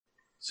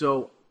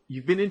So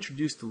you've been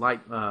introduced to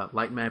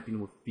light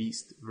mapping with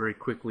Beast very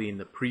quickly in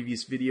the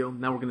previous video.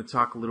 Now we're going to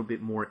talk a little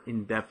bit more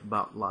in depth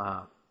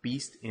about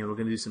Beast, and we're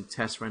going to do some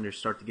test renders,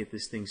 start to get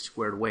this thing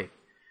squared away.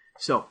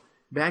 So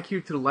back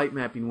here to the light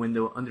mapping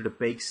window under the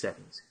bake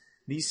settings.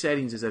 These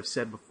settings, as I've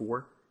said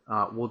before,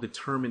 will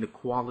determine the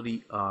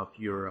quality of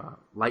your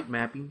light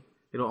mapping.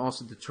 It'll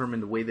also determine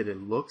the way that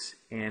it looks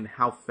and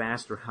how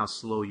fast or how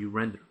slow you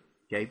render.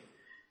 Okay,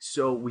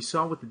 so we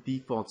saw what the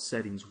default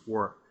settings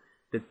were.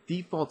 The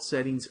default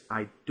settings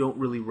I don't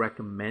really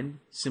recommend,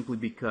 simply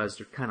because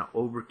they're kind of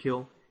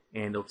overkill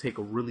and they'll take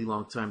a really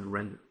long time to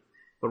render.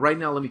 But right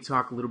now let me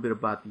talk a little bit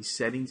about these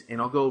settings,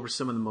 and I'll go over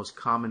some of the most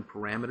common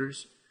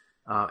parameters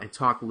and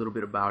talk a little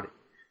bit about it.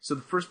 So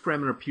the first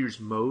parameter appears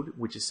mode,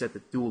 which is set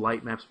to dual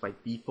light maps by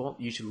default.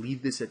 You should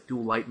leave this at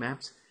dual light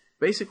maps.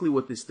 Basically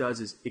what this does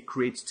is it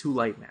creates two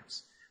light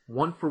maps.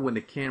 One for when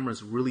the camera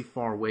is really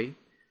far away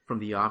from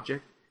the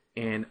object,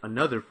 and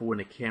another for when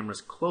the camera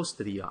is close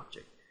to the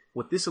object.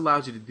 What this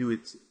allows you to do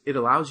is it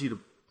allows you to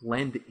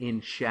blend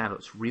in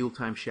shadows,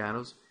 real-time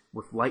shadows,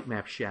 with light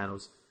map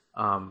shadows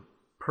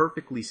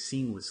perfectly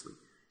seamlessly,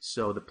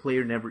 so the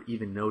player never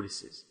even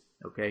notices.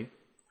 Okay?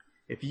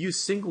 If you use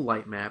single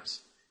light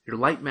maps, your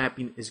light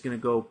mapping is going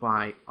to go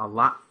by a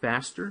lot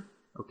faster.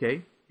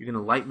 Okay? You're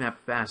going to light map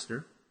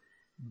faster,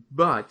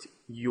 but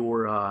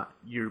your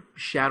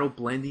shadow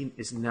blending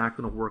is not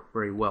going to work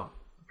very well.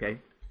 Okay?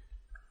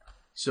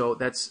 So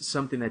that's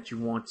something that you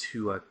want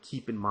to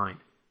keep in mind.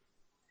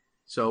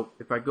 So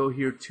if I go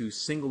here to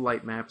single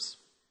light maps,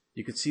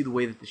 you can see the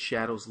way that the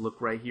shadows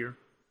look right here.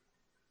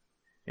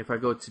 If I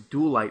go to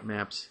dual light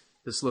maps,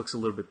 this looks a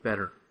little bit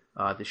better.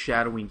 The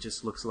shadowing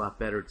just looks a lot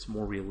better. It's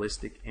more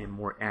realistic and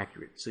more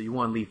accurate. So you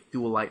want to leave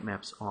dual light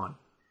maps on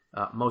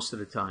most of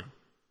the time.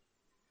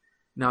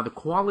 Now the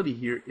quality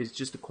here is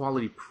just a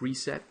quality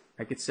preset.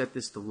 I could set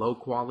this to low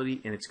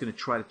quality, and it's going to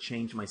try to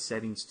change my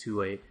settings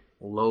to a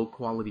low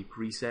quality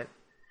preset,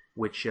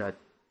 which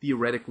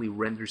theoretically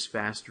renders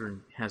faster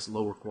and has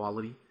lower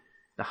quality.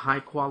 The high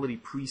quality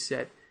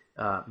preset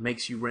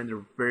makes you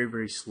render very,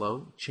 very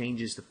slow.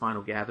 Changes the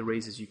final gather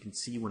rays, as you can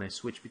see when I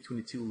switch between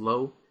the two.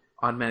 Low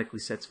automatically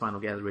sets final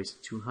gather rays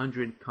to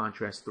 200,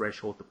 contrast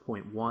threshold to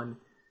 0.1.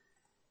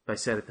 If I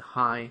set it to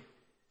high,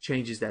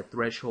 changes that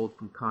threshold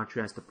from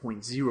contrast to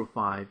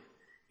 0.05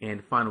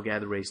 and final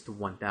gather rays to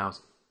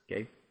 1000.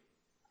 Okay,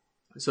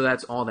 so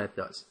that's all that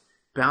does.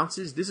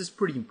 Bounces, this is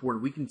pretty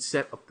important. We can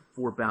set up to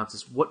 4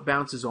 bounces. What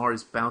bounces are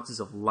is bounces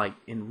of light.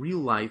 In real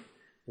life,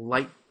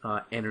 light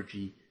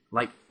energy,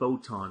 light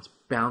photons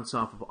bounce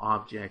off of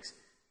objects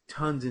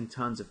tons and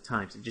tons of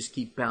times. They just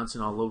keep bouncing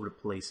all over the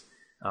place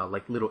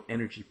like little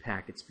energy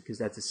packets, because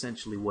that's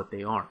essentially what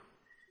they are.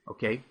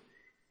 Okay?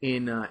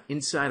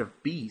 Inside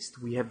of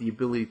Beast, we have the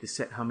ability to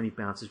set how many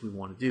bounces we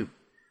want to do.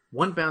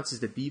 1 bounce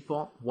is the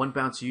default. 1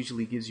 bounce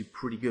usually gives you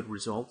pretty good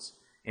results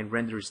and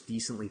renders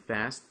decently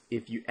fast.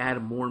 If you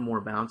add more and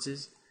more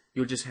bounces,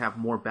 you'll just have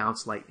more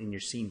bounce light in your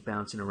scene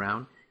bouncing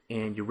around,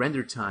 and your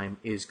render time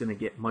is going to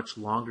get much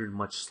longer and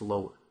much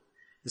slower.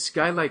 The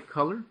Skylight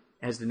Color,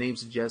 as the name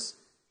suggests,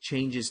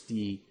 changes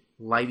the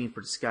lighting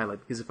for the skylight,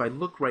 because if I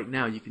look right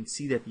now, you can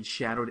see that these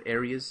shadowed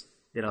areas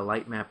that I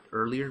light mapped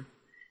earlier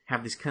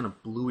have this kind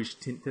of bluish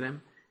tint to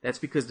them. That's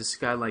because the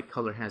Skylight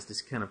Color has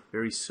this kind of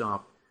very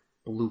soft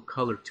blue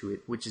color to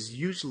it, which is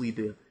usually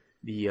the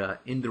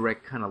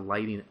indirect kind of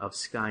lighting of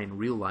sky in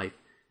real life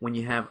when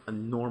you have a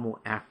normal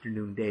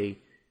afternoon day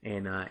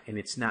and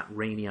it's not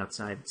rainy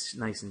outside, it's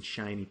nice and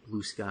shiny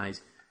blue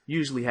skies. You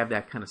usually have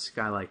that kind of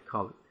skylight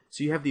color.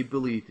 So you have the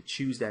ability to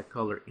choose that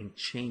color and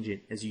change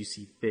it as you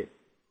see fit.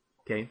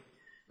 Okay?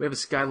 We have a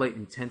Skylight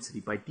Intensity.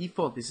 By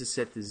default, this is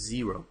set to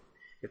 0.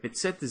 If it's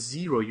set to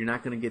 0, you're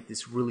not going to get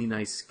this really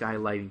nice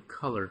skylighting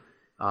color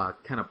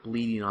kind of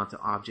bleeding onto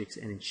objects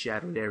and in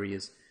shadowed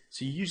areas.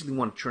 So you usually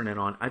want to turn that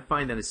on. I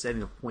find that a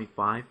setting of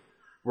 0.5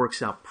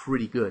 works out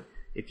pretty good.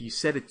 If you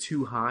set it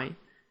too high,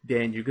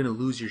 then you're going to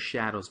lose your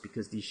shadows,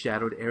 because these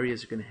shadowed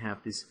areas are going to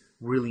have this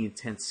really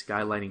intense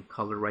skylighting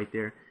color right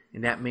there,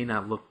 and that may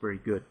not look very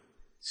good.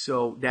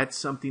 So that's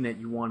something that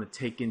you want to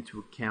take into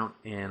account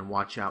and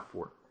watch out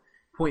for.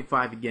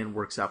 0.5 again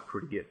works out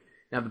pretty good.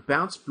 Now the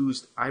bounce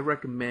boost, I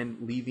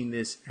recommend leaving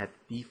this at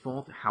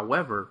default.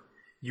 However,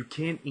 you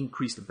can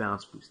increase the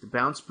bounce boost. The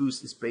bounce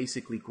boost is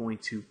basically going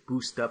to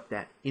boost up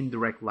that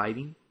indirect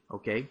lighting.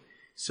 Okay,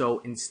 so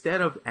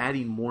instead of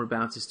adding more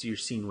bounces to your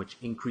scene, which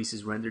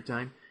increases render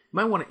time, you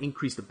might want to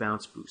increase the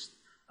bounce boost.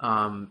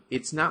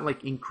 It's not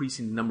like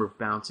increasing the number of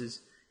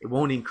bounces. It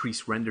won't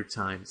increase render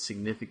time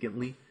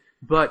significantly,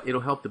 but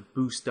it'll help to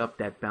boost up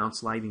that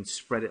bounce lighting,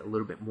 spread it a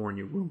little bit more in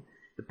your room.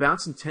 The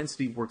bounce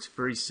intensity works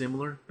very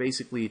similar.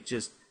 Basically, it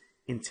just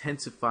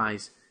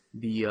intensifies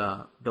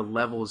the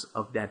levels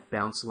of that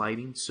bounce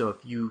lighting. So if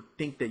you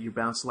think that your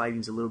bounce lighting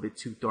is a little bit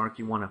too dark,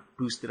 you want to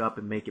boost it up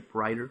and make it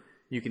brighter,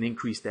 you can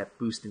increase that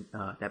boost in,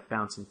 that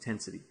bounce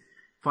intensity.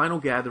 Final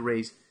gather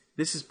rays,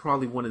 this is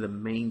probably one of the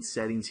main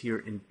settings here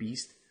in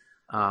Beast.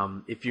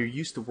 If you're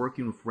used to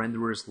working with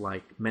renderers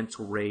like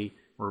Mental Ray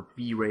or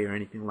V-Ray or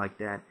anything like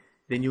that,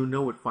 then you'll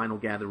know what final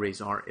gather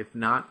rays are. If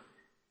not,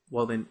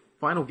 Well, then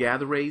final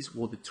gather rays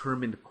will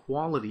determine the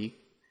quality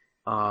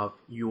of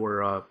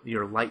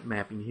your light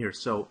mapping here.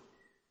 So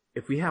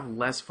if we have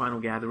less final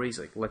gather rays,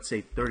 like let's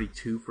say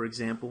 32 for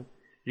example,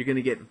 you're going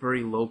to get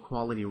very low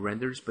quality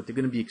renders, but they're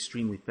going to be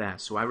extremely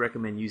fast. So I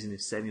recommend using a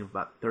setting of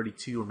about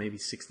 32 or maybe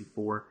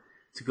 64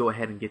 to go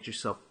ahead and get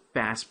yourself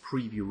fast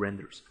preview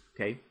renders.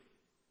 Okay.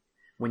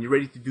 When you're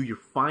ready to do your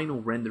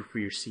final render for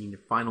your scene, your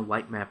final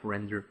light map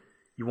render,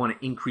 you want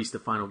to increase the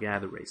final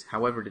gather rays.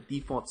 However, the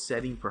default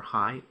setting for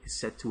high is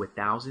set to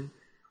 1,000.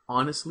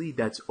 Honestly,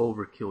 that's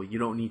overkill. You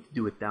don't need to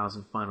do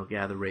 1,000 final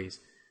gather rays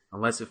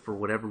unless if for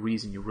whatever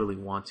reason you really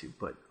want to.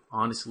 But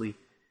honestly,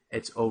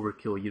 it's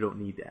overkill. You don't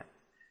need that.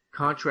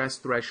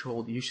 Contrast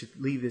threshold, you should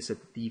leave this at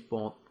the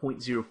default.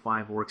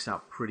 0.05 works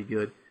out pretty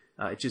good.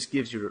 It just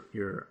gives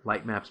your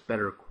light maps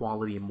better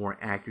quality and more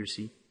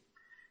accuracy.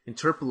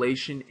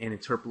 Interpolation and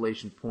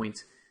interpolation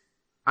points,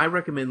 I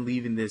recommend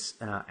leaving this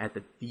at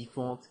the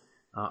default.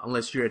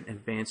 Unless you're an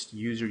advanced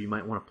user, you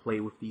might want to play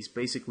with these.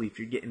 Basically, if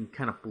you're getting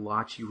kind of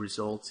blotchy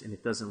results and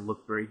it doesn't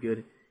look very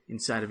good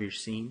inside of your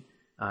scene,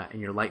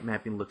 and your light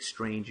mapping looks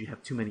strange, you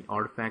have too many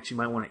artifacts, you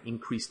might want to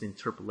increase the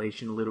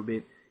interpolation a little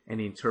bit and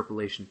the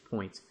interpolation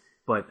points.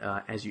 But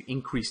as you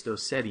increase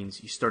those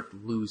settings, you start to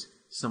lose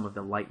some of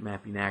the light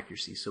mapping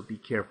accuracy, so be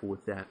careful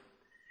with that.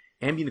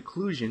 Ambient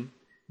Occlusion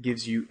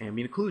gives you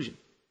ambient occlusion.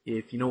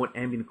 If you know what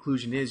ambient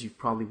occlusion is, you've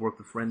probably worked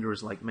with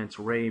renderers like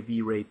Mental Ray,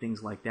 V-Ray,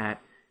 things like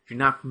that. If you're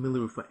not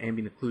familiar with what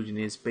ambient occlusion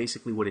is,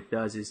 basically what it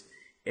does is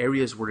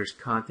areas where there's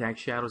contact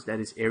shadows, that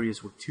is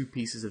areas where two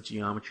pieces of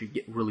geometry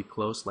get really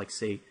close, like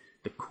say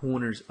the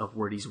corners of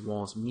where these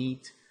walls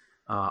meet,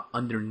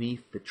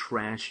 underneath the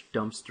trash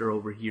dumpster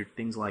over here,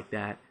 things like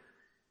that.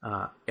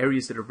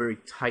 Areas that are very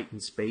tight in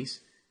space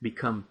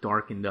become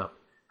darkened up.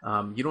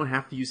 You don't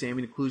have to use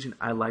ambient occlusion.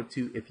 I like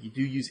to. If you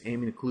do use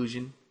ambient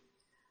occlusion,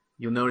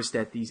 you'll notice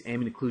that these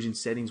ambient occlusion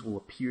settings will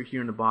appear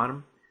here in the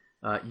bottom.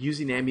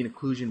 Using ambient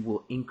occlusion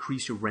will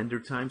increase your render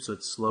time, so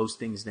it slows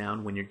things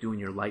down when you're doing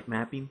your light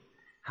mapping.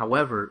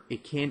 However,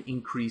 it can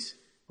increase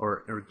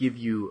or give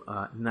you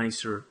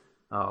nicer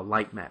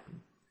light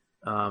mapping.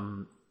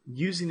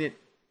 Using it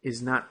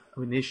is not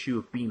an issue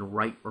of being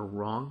right or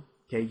wrong.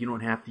 Okay, you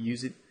don't have to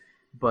use it,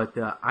 but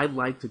I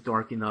like to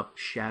darken up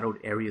shadowed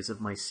areas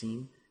of my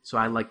scene, so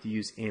I like to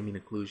use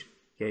ambient occlusion.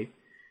 Okay,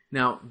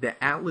 now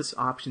the atlas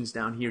options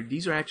down here,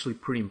 these are actually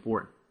pretty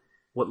important.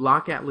 What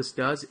Lock Atlas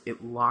does,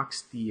 it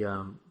locks the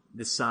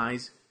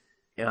size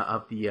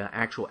of the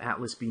actual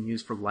atlas being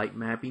used for light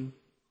mapping.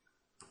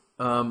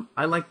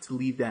 I like to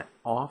leave that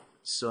off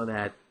so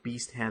that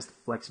Beast has the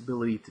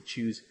flexibility to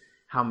choose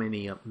how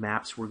many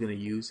maps we're going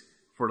to use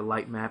for the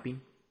light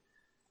mapping.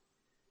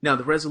 Now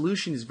the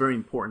resolution is very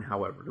important,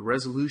 however. The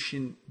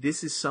resolution,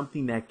 this is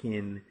something that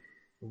can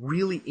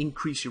really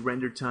increase your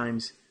render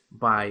times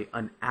by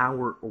an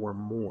hour or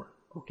more.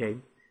 Okay?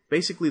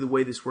 Basically, the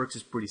way this works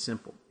is pretty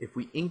simple. If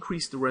we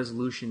increase the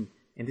resolution,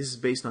 and this is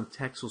based on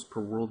pixels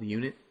per world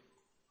unit,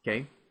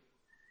 okay?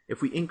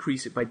 If we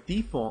increase it by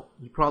default,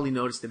 you probably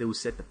noticed that it was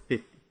set to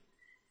 50.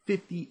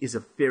 50 is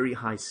a very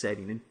high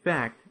setting. In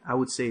fact, I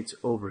would say it's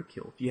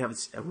overkill. If you have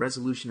a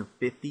resolution of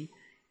 50,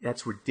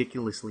 that's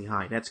ridiculously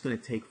high. That's going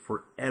to take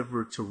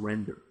forever to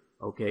render,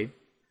 okay?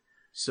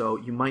 So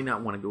you might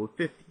not want to go with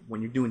 50.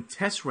 When you're doing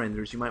test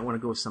renders, you might want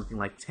to go with something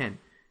like 10.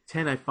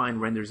 10 I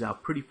find renders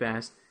out pretty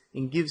fast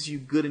and gives you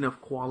good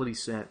enough quality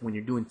so that when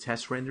you're doing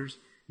test renders,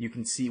 you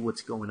can see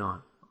what's going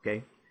on,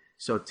 okay?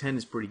 So 10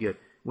 is pretty good.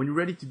 When you're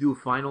ready to do a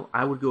final,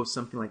 I would go with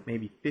something like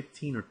maybe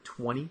 15 or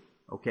 20,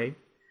 okay?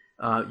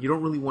 You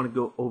don't really want to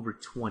go over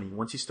 20.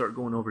 Once you start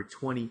going over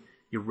 20,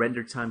 your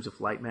render times of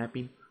light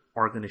mapping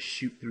are going to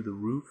shoot through the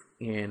roof,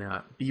 and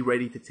be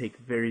ready to take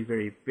very,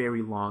 very,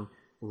 very long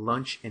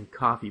lunch and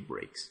coffee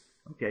breaks,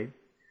 okay?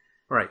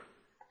 All right,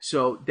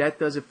 so that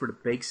does it for the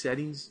bake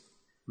settings.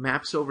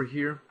 Maps over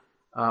here.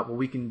 What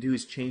we can do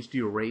is change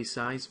the array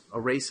size.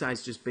 Array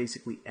size just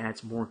basically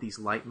adds more of these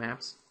light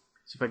maps.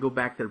 So if I go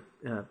back to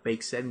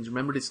bake settings,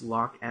 remember this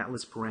lock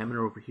atlas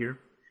parameter over here?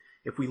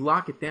 If we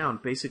lock it down,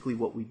 basically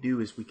what we do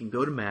is we can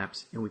go to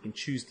maps and we can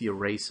choose the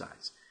array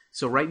size.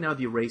 So right now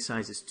the array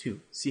size is 2.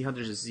 See how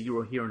there's a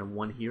 0 here and a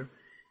 1 here?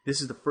 This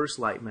is the first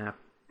light map.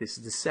 This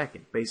is the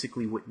second.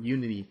 Basically what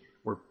Unity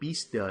or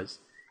Beast does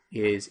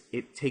is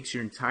it takes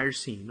your entire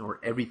scene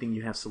or everything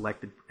you have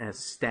selected as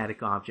a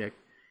static object,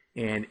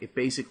 and it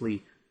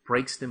basically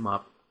breaks them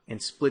up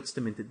and splits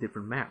them into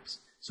different maps.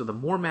 So the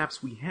more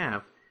maps we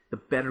have, the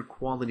better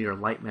quality our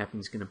light mapping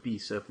is going to be.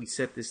 So if we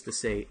set this to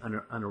say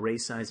an array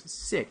size of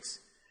 6,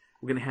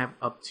 we're going to have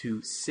up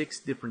to 6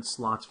 different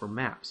slots for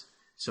maps.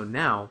 So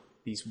now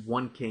these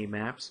 1K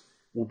maps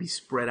will be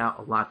spread out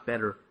a lot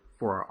better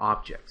for our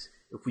objects.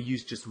 If we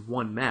use just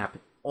one map,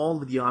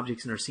 all of the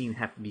objects in our scene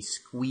have to be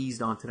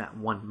squeezed onto that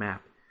one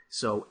map.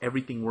 So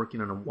everything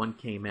working on a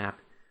 1K map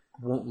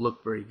won't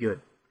look very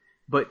good.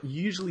 But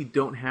you usually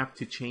don't have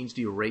to change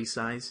the array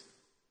size.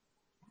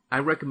 I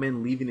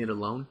recommend leaving it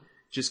alone.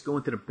 Just go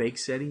into the bake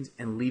settings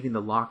and leaving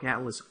the lock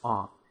atlas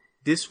off.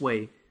 This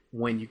way,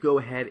 when you go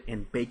ahead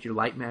and bake your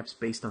light maps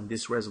based on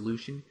this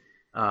resolution,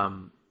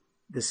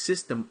 the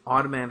system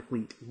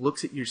automatically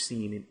looks at your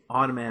scene and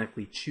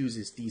automatically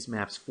chooses these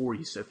maps for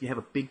you. So if you have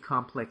a big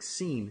complex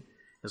scene,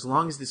 as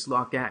long as this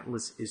lock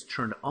atlas is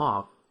turned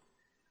off,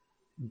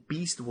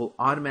 Beast will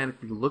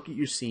automatically look at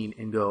your scene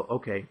and go,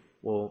 okay,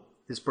 well,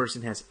 this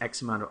person has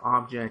X amount of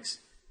objects.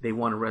 They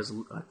want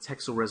a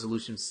texel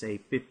resolution, say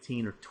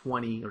 15 or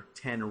 20 or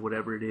 10 or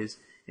whatever it is,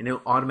 and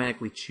it'll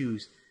automatically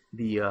choose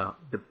the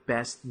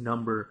best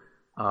number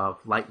of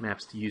light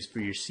maps to use for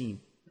your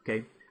scene.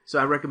 Okay, so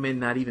I recommend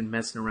not even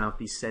messing around with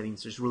these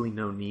settings. There's really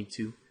no need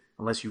to,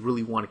 unless you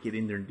really want to get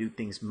in there and do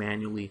things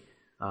manually.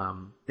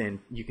 Then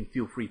you can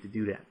feel free to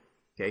do that.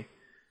 Okay,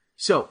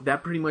 so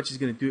that pretty much is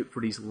going to do it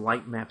for these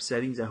light map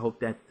settings. I hope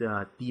that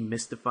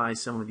demystifies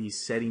some of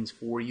these settings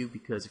for you,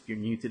 because if you're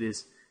new to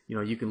this,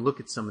 you can look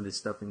at some of this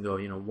stuff and go,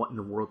 what in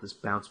the world does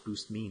bounce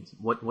boost means?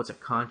 What's a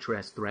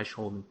contrast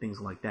threshold and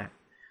things like that.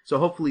 So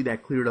hopefully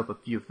that cleared up a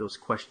few of those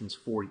questions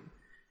for you.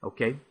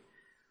 Okay.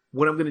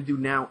 What I'm going to do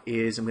now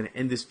is I'm going to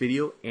end this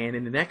video, and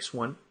in the next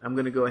one, I'm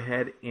going to go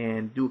ahead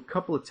and do a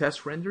couple of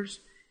test renders,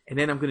 and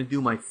then I'm going to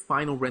do my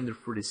final render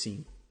for the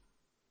scene.